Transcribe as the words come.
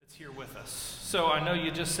Here with us. So I know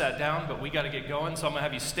you just sat down, but we got to get going, so I'm going to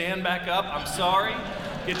have you stand back up. I'm sorry.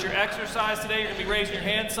 Get your exercise today. You're going to be raising your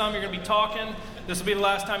hand some. You're going to be talking. This will be the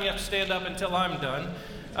last time you have to stand up until I'm done.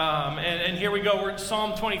 And here we go. We're at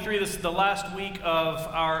Psalm 23. This is the last week of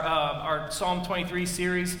our Psalm 23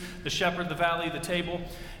 series, The Shepherd, the Valley, the Table.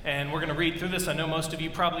 And we're going to read through this. I know most of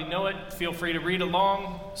you probably know it. Feel free to read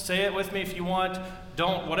along. Say it with me if you want.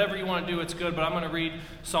 Don't. Whatever you want to do, it's good. But I'm going to read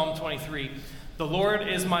Psalm 23. The Lord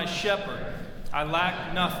is my shepherd, I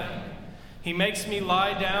lack nothing. He makes me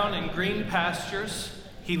lie down in green pastures.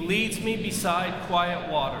 He leads me beside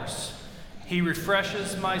quiet waters. He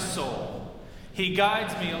refreshes my soul. He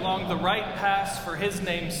guides me along the right paths for his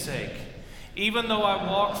name's sake. Even though I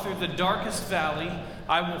walk through the darkest valley,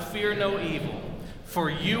 I will fear no evil. For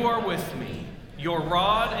you are with me. Your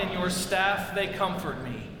rod and your staff, they comfort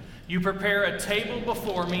me. You prepare a table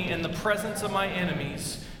before me in the presence of my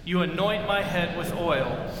enemies. You anoint my head with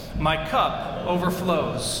oil. My cup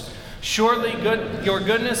overflows. Surely your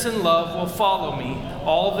goodness and love will follow me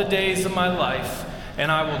all the days of my life,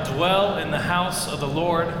 and I will dwell in the house of the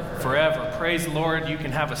Lord forever. Praise the Lord. You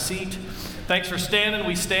can have a seat. Thanks for standing.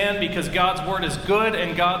 We stand because God's word is good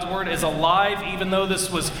and God's word is alive. Even though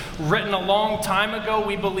this was written a long time ago,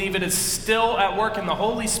 we believe it is still at work, and the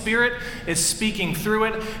Holy Spirit is speaking through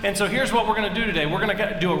it. And so here's what we're going to do today. We're going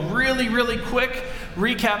to do a really, really quick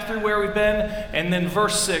recap through where we've been, and then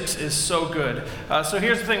verse 6 is so good. So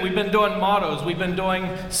here's the thing. We've been doing mottos. We've been doing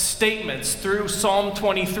statements through Psalm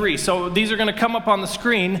 23. So these are going to come up on the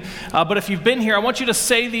screen, but if you've been here, I want you to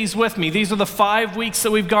say these with me. These are the 5 weeks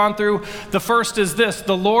that we've gone through. The first is this: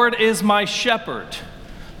 the Lord is my shepherd.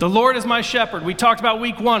 The Lord is my shepherd. We talked about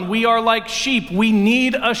week 1. We are like sheep. We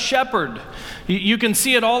need a shepherd. You can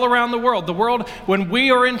see it all around the world. The world, when we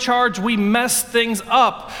are in charge, we mess things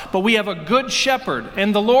up. But we have a good shepherd,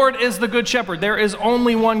 and the Lord is the good shepherd. There is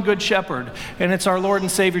only one good shepherd, and it's our Lord and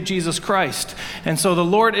Savior, Jesus Christ. And so the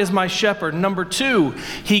Lord is my shepherd. Number 2,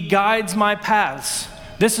 he guides my paths.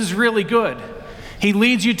 This is really good. He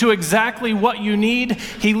leads you to exactly what you need.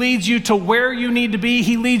 He leads you to where you need to be.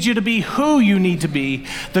 He leads you to be who you need to be.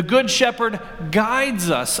 The Good Shepherd guides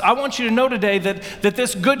us. I want you to know today that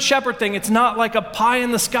this Good Shepherd thing, it's not like a pie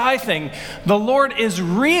in the sky thing. The Lord is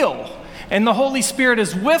real, and the Holy Spirit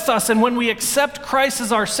is with us. And when we accept Christ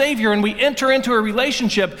as our Savior and we enter into a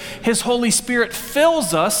relationship, His Holy Spirit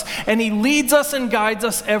fills us, and He leads us and guides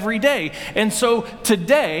us every day. And so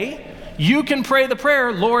today, you can pray the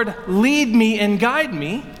prayer, Lord, lead me and guide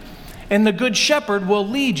me, and the Good Shepherd will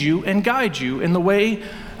lead you and guide you in the way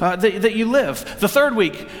that you live. The third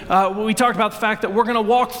week, we talked about the fact that we're going to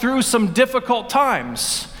walk through some difficult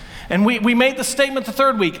times. And we made the statement the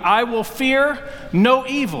third week, I will fear no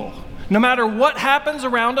evil. No matter what happens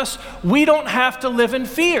around us, we don't have to live in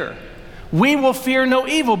fear. We will fear no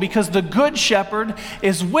evil because the Good Shepherd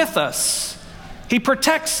is with us. He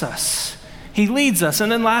protects us. He leads us.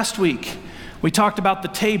 And then last week, we talked about the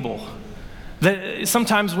table. That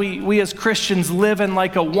sometimes we as Christians live in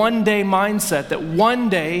like a one-day mindset, that one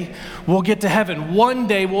day we'll get to heaven. One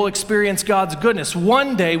day we'll experience God's goodness.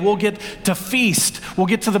 One day we'll get to feast. We'll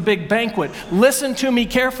get to the big banquet. Listen to me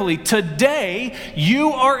carefully. Today, you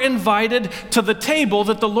are invited to the table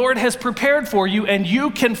that the Lord has prepared for you, and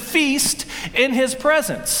you can feast in His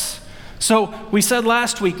presence. So we said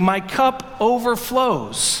last week, my cup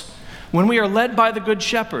overflows. When we are led by the Good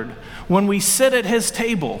Shepherd, when we sit at His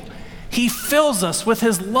table, He fills us with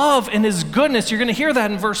His love and His goodness. You're going to hear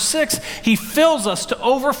that in verse 6. He fills us to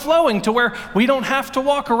overflowing, to where we don't have to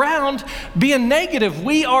walk around being negative.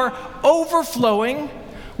 We are overflowing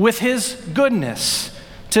with His goodness.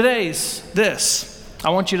 Today's this. I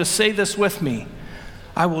want you to say this with me.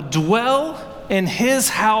 I will dwell in His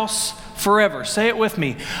house forever. Say it with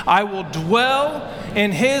me. I will dwell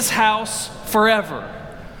in His house forever.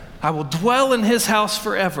 I will dwell in His house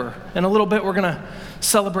forever. In a little bit, we're going to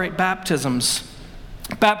celebrate baptisms.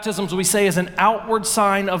 Baptisms, we say, is an outward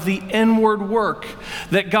sign of the inward work,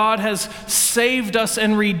 that God has saved us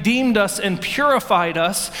and redeemed us and purified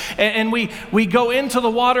us. And we go into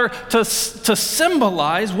the water to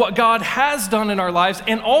symbolize what God has done in our lives,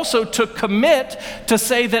 and also to commit to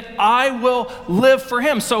say that I will live for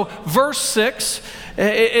Him. So verse 6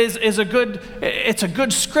 is a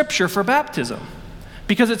good scripture for baptism.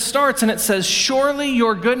 Because it starts and it says, surely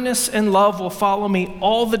your goodness and love will follow me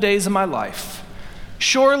all the days of my life.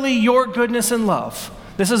 Surely your goodness and love.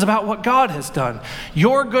 This is about what God has done.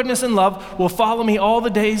 Your goodness and love will follow me all the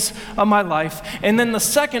days of my life. And then the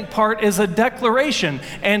second part is a declaration.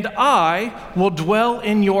 And I will dwell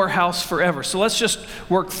in your house forever. So let's just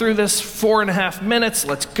work through this 4.5 minutes.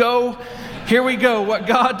 Let's go. Here we go. What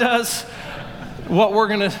God does what we're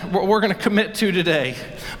gonna commit to today.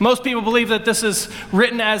 Most people believe that this is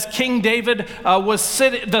written as King David was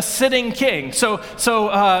the sitting king. So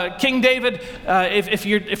King David, if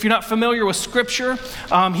you're not familiar with Scripture,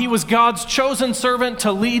 he was God's chosen servant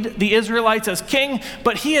to lead the Israelites as king,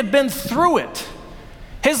 but he had been through it.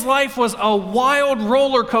 His life was a wild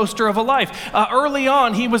roller coaster of a life. Early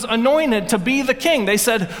on, he was anointed to be the king. They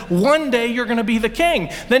said, one day you're going to be the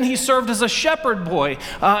king. Then he served as a shepherd boy.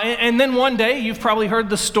 And then one day, you've probably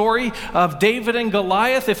heard the story of David and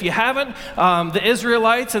Goliath. If you haven't, the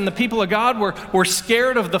Israelites and the people of God were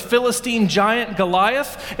scared of the Philistine giant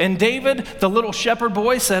Goliath. And David, the little shepherd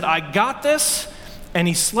boy, said, I got this. And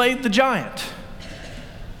he slayed the giant.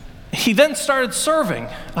 He then started serving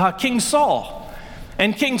King Saul.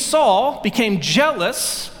 And King Saul became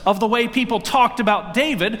jealous of the way people talked about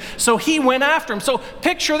David, so he went after him. So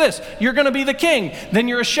picture this. You're going to be the king. Then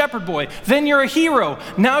you're a shepherd boy. Then you're a hero.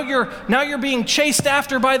 Now you're being chased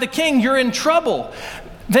after by the king. You're in trouble.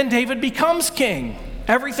 Then David becomes king.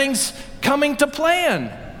 Everything's coming to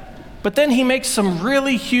plan. But then he makes some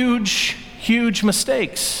really huge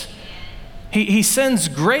mistakes. He sins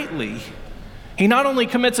greatly. He not only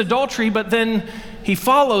commits adultery, but then he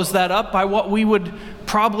follows that up by what we would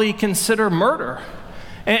probably consider murder.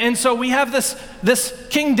 And so we have this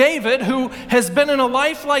King David who has been in a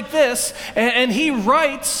life like this, and he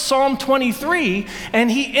writes Psalm 23,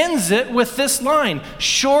 and he ends it with this line,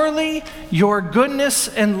 surely your goodness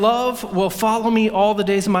and love will follow me all the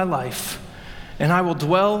days of my life, and I will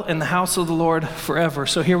dwell in the house of the Lord forever.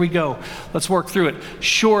 So here we go. Let's work through it.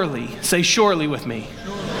 Surely. Say surely with me.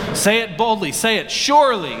 Surely. Say it boldly. Say it.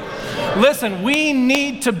 Surely. Listen, we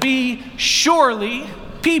need to be surely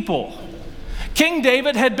people. King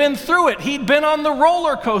David had been through it. He'd been on the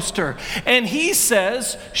roller coaster. And he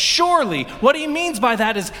says, surely. What he means by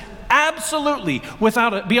that is absolutely,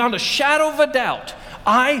 beyond a shadow of a doubt.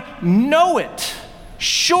 I know it.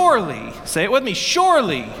 Surely. Say it with me.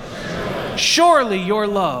 Surely. Surely your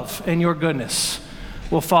love and your goodness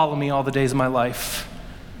will follow me all the days of my life.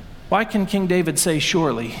 Why can King David say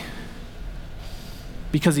surely?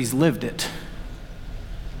 Because he's lived it.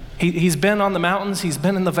 He's been on the mountains, he's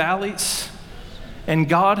been in the valleys, and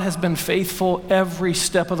God has been faithful every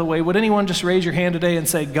step of the way. Would anyone just raise your hand today and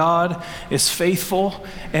say, God is faithful,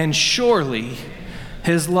 and surely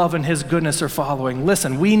his love and his goodness are following?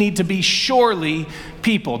 Listen, we need to be surely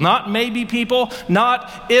people, not maybe people,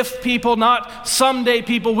 not if people, not someday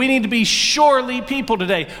people. We need to be surely people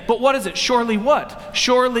today. But what is it? Surely what?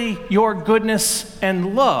 Surely your goodness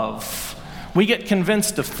and love. We get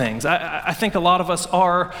convinced of things. I think a lot of us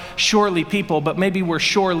are surely people, but maybe we're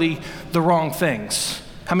surely the wrong things.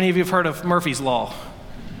 How many of you have heard of Murphy's Law?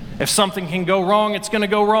 If something can go wrong, it's going to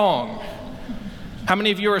go wrong. How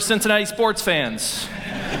many of you are Cincinnati sports fans?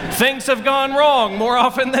 Things have gone wrong more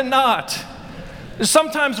often than not.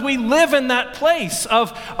 Sometimes we live in that place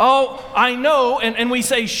of, oh, I know, and we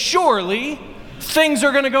say, surely things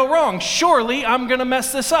are going to go wrong. Surely I'm going to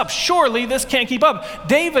mess this up. Surely this can't keep up.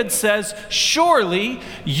 David says, surely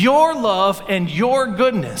your love and your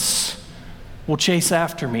goodness will chase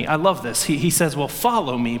after me. I love this. He says, well,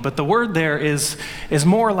 follow me. But the word there is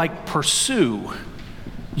more like pursue.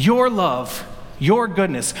 Your love, your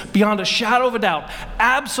goodness, beyond a shadow of a doubt,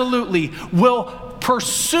 absolutely will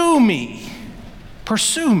pursue me.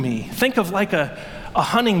 Pursue me. Think of like a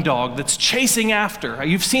hunting dog that's chasing after.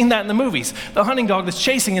 You've seen that in the movies. The hunting dog that's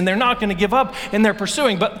chasing, and they're not going to give up, and they're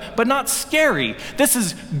pursuing, but not scary. This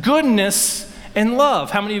is goodness and love.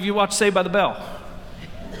 How many of you watch Saved by the Bell?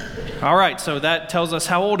 All right, so that tells us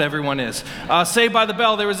how old everyone is. Saved by the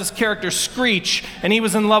Bell, there was this character, Screech, and he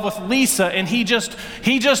was in love with Lisa, and he just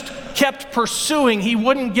kept pursuing. He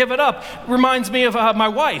wouldn't give it up. Reminds me of my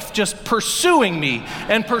wife just pursuing me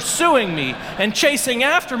and chasing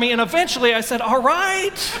after me, and eventually I said, all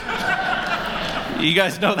right. You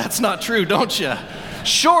guys know that's not true, don't you?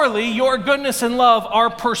 Surely your goodness and love are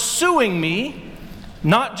pursuing me,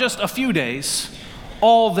 not just a few days,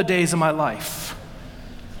 all the days of my life.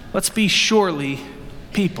 Let's be surely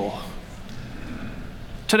people.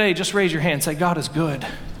 Today, just raise your hand and say, God is good.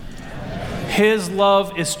 His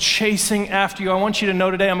love is chasing after you. I want you to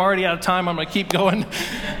know today, I'm already out of time, I'm going to keep going.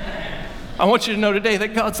 I want you to know today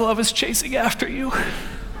that God's love is chasing after you.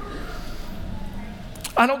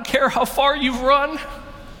 I don't care how far you've run.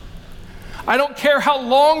 I don't care how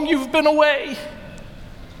long you've been away.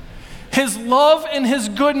 His love and his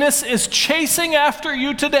goodness is chasing after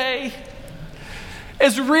you today.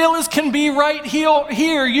 As real as can be right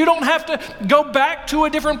here. You don't have to go back to a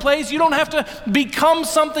different place. You don't have to become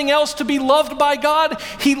something else to be loved by God.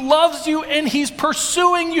 He loves you and he's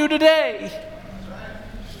pursuing you today.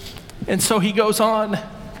 And so he goes on.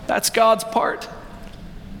 That's God's part.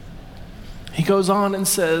 He goes on and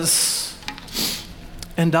says,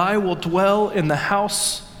 and I will dwell in the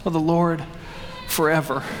house of the Lord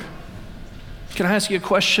forever. Can I ask you a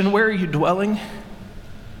question? Where are you dwelling?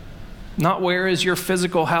 Not where is your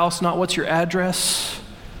physical house, not what's your address.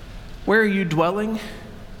 Where are you dwelling?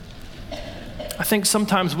 I think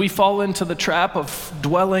sometimes we fall into the trap of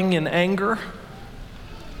dwelling in anger,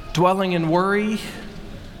 dwelling in worry,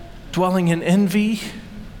 dwelling in envy,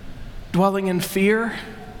 dwelling in fear.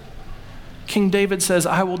 King David says,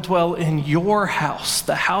 I will dwell in your house,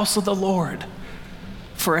 the house of the Lord,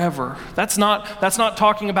 forever. That's not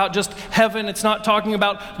talking about just heaven. It's not talking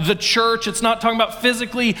about the church. It's not talking about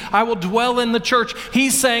physically, I will dwell in the church.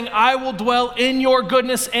 He's saying, I will dwell in your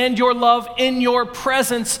goodness and your love, in your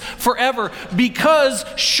presence forever. Because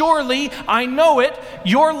surely, I know it,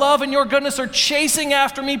 your love and your goodness are chasing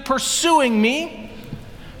after me, pursuing me.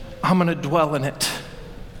 I'm going to dwell in it.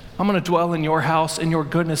 I'm going to dwell in your house, in your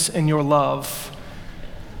goodness, and your love.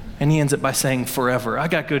 And he ends it by saying forever. I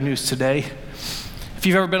got good news today. If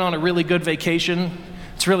you've ever been on a really good vacation,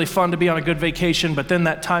 it's really fun to be on a good vacation, but then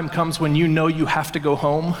that time comes when you know you have to go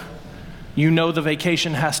home. You know the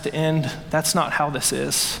vacation has to end. That's not how this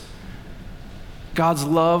is. God's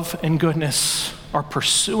love and goodness are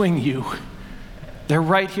pursuing you. They're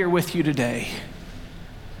right here with you today.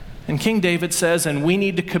 And King David says, and we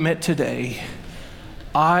need to commit today,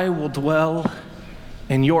 I will dwell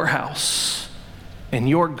in your house, in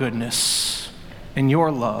your goodness, in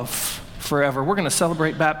your love forever. We're going to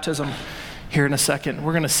celebrate baptism here in a second.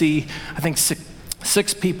 We're going to see, I think,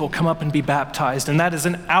 six people come up and be baptized, and that is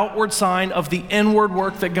an outward sign of the inward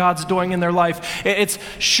work that God's doing in their life. It's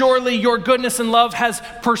surely your goodness and love has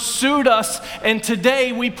pursued us, and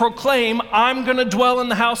today we proclaim, I'm going to dwell in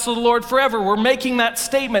the house of the Lord forever. We're making that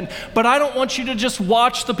statement, but I don't want you to just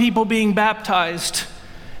watch the people being baptized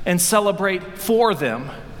and celebrate for them.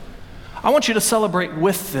 I want you to celebrate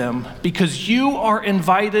with them, because you are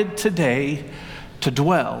invited today to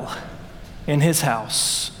dwell in his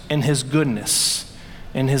house, in his goodness,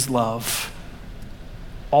 in his love,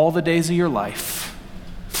 all the days of your life,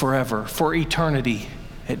 forever, for eternity.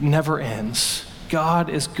 It never ends. God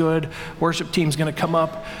is good. Worship team's going to come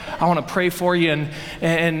up. I want to pray for you,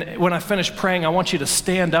 and when I finish praying, I want you to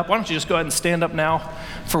stand up. Why don't you just go ahead and stand up now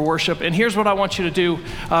for worship? And here's what I want you to do.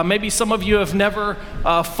 Maybe some of you have never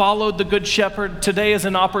followed the Good Shepherd. Today is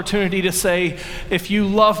an opportunity to say, if you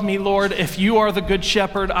love me, Lord, if you are the Good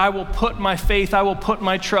Shepherd, I will put my faith, I will put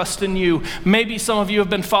my trust in you. Maybe some of you have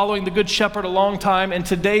been following the Good Shepherd a long time, and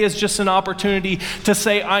today is just an opportunity to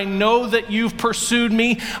say, I know that you've pursued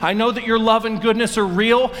me. I know that your love and goodness are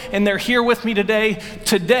real, and they're here with me today.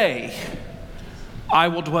 Today, I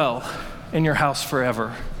will dwell in your house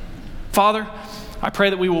forever. Father, I pray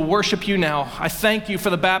that we will worship you now. I thank you for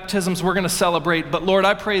the baptisms we're going to celebrate, but Lord,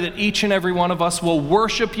 I pray that each and every one of us will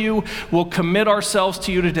worship you, will commit ourselves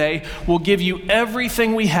to you today, will give you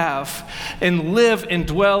everything we have, and live and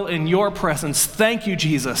dwell in your presence. Thank you,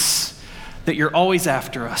 Jesus, that you're always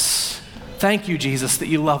after us. Thank you, Jesus, that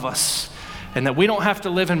you love us, and that we don't have to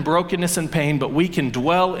live in brokenness and pain, but we can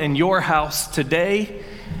dwell in your house today,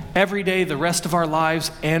 every day, the rest of our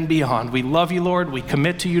lives, and beyond. We love you, Lord. We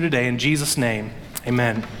commit to you today in Jesus' name.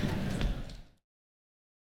 Amen.